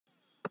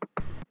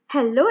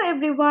Hello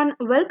everyone,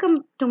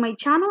 welcome to my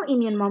channel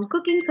Indian Mom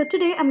Cooking. So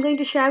today I'm going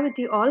to share with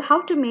you all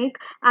how to make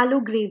aloo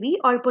gravy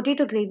or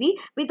potato gravy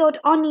without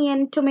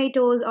onion,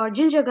 tomatoes or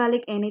ginger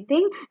garlic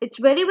anything. It's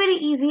very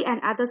easy and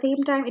at the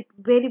same time it's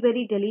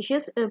very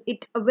delicious.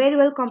 It very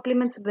well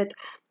complements with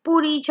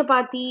puri,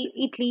 chapati,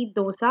 idli,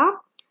 dosa.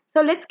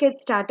 So let's get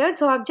started.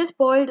 So I've just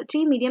boiled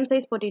 3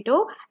 medium-sized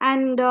potato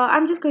and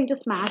I'm just going to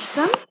smash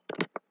them.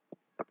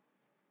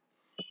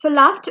 So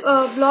last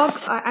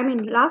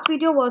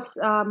video was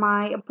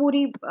my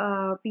puri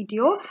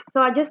video.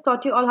 So I just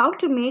taught you all how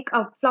to make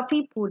a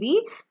fluffy puri.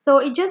 So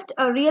it just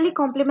really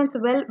complements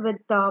well with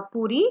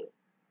puri.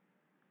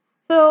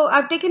 So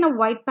I've taken a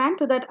white pan.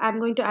 To that I'm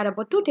going to add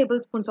about 2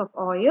 tablespoons of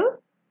oil.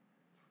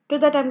 To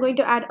that I'm going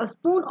to add a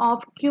spoon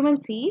of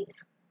cumin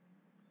seeds.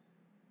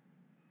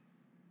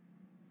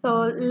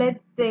 So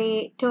let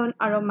they turn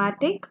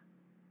aromatic.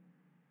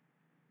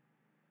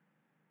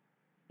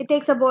 It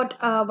takes about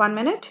 1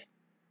 minute.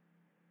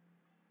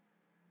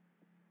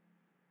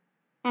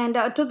 And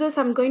to this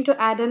I'm going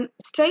to add in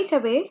straight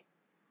away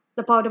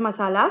the powder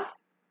masalas,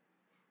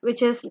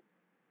 which is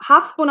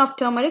half spoon of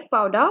turmeric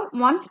powder,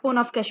 1 spoon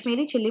of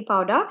Kashmiri chili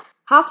powder,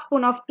 half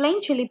spoon of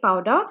plain chili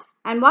powder,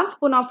 and 1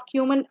 spoon of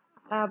cumin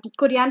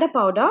coriander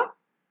powder,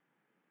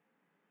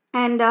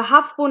 and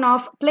half spoon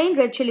of plain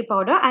red chili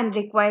powder and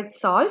required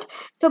salt.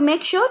 So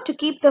make sure to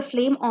keep the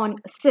flame on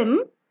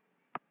sim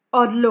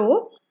or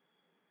low,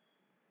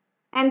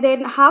 and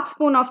then half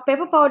spoon of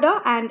pepper powder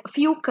and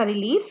few curry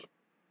leaves.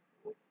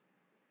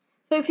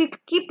 So if you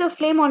keep the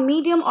flame on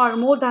medium or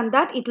more than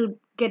that, it will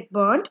get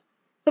burnt.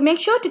 So make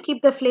sure to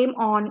keep the flame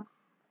on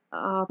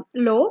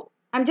low.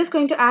 I'm just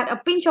going to add a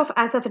pinch of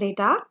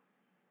asafoetida.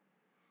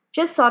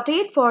 Just saute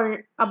it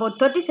for about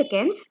 30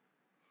 seconds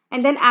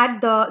and then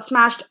add the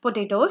smashed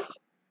potatoes.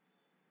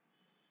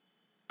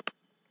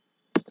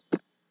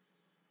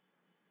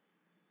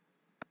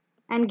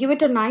 And give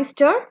it a nice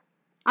stir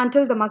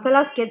until the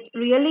masalas gets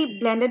really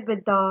blended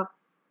with the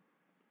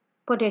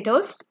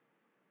potatoes.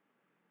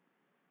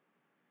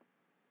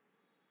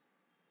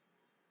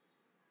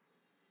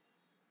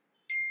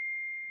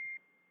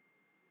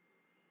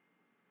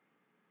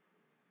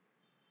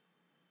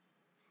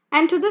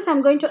 And to this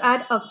I'm going to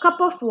add a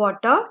cup of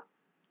water.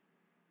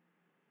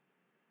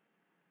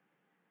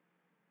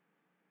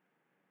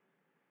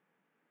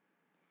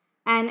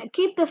 And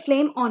keep the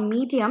flame on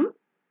medium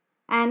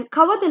and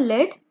cover the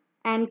lid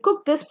and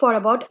cook this for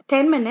about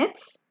 10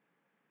 minutes.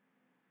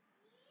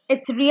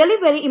 It's really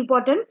very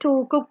important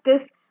to cook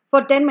this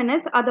for 10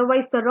 minutes,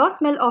 otherwise the raw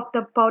smell of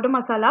the powder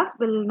masalas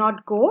will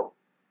not go.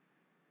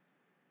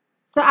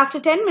 So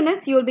after 10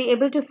 minutes you will be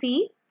able to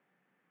see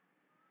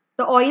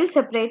the oil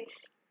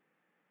separates.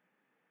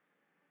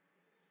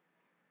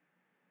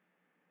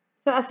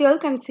 So as you all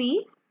can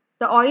see,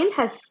 the oil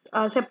has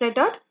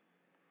separated,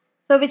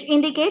 so which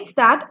indicates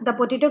that the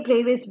potato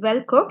gravy is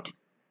well cooked.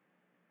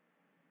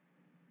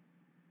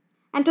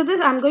 And to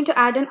this I'm going to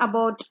add in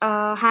about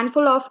a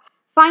handful of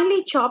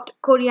finely chopped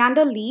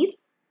coriander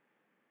leaves.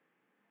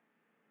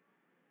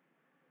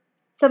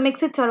 So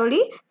mix it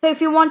thoroughly. So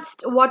if you want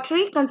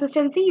watery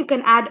consistency, you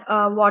can add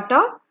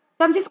water.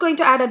 So I'm just going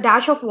to add a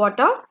dash of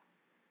water.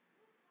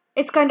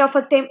 It's kind of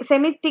a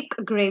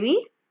semi-thick gravy.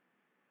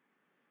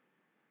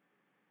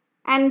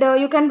 And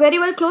you can very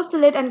well close the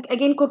lid and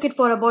again cook it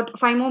for about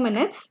 5 more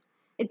minutes.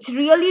 It's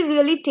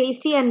really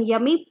tasty and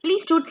yummy.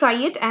 Please do try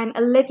it and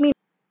let me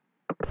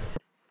know.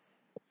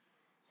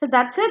 So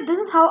that's it. This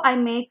is how I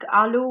make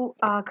aloo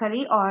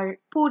curry or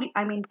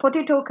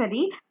potato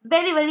curry.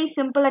 Very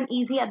simple and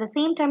easy, at the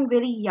same time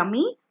very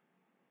yummy.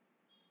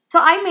 So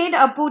I made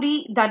a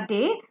puri that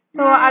day.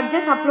 So I've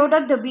just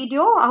uploaded the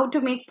video how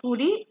to make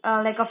puri,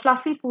 like a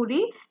fluffy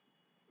puri.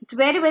 It's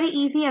very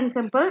easy and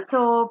simple.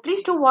 So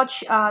please do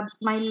watch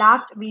my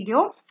last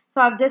video.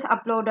 So I've just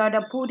uploaded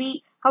a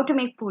puri, how to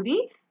make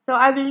puri. So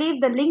I will leave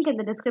the link in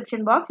the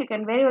description box. You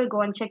can very well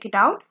go and check it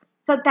out.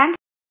 So thank you.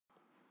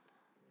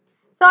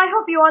 So I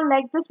hope you all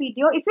like this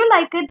video. If you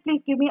like it,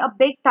 please give me a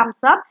big thumbs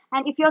up.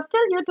 And if you're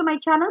still new to my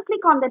channel,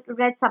 click on that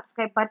red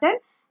subscribe button.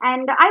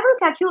 And I will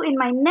catch you in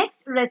my next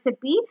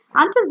recipe.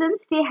 Until then,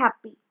 stay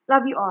happy.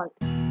 Love you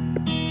all.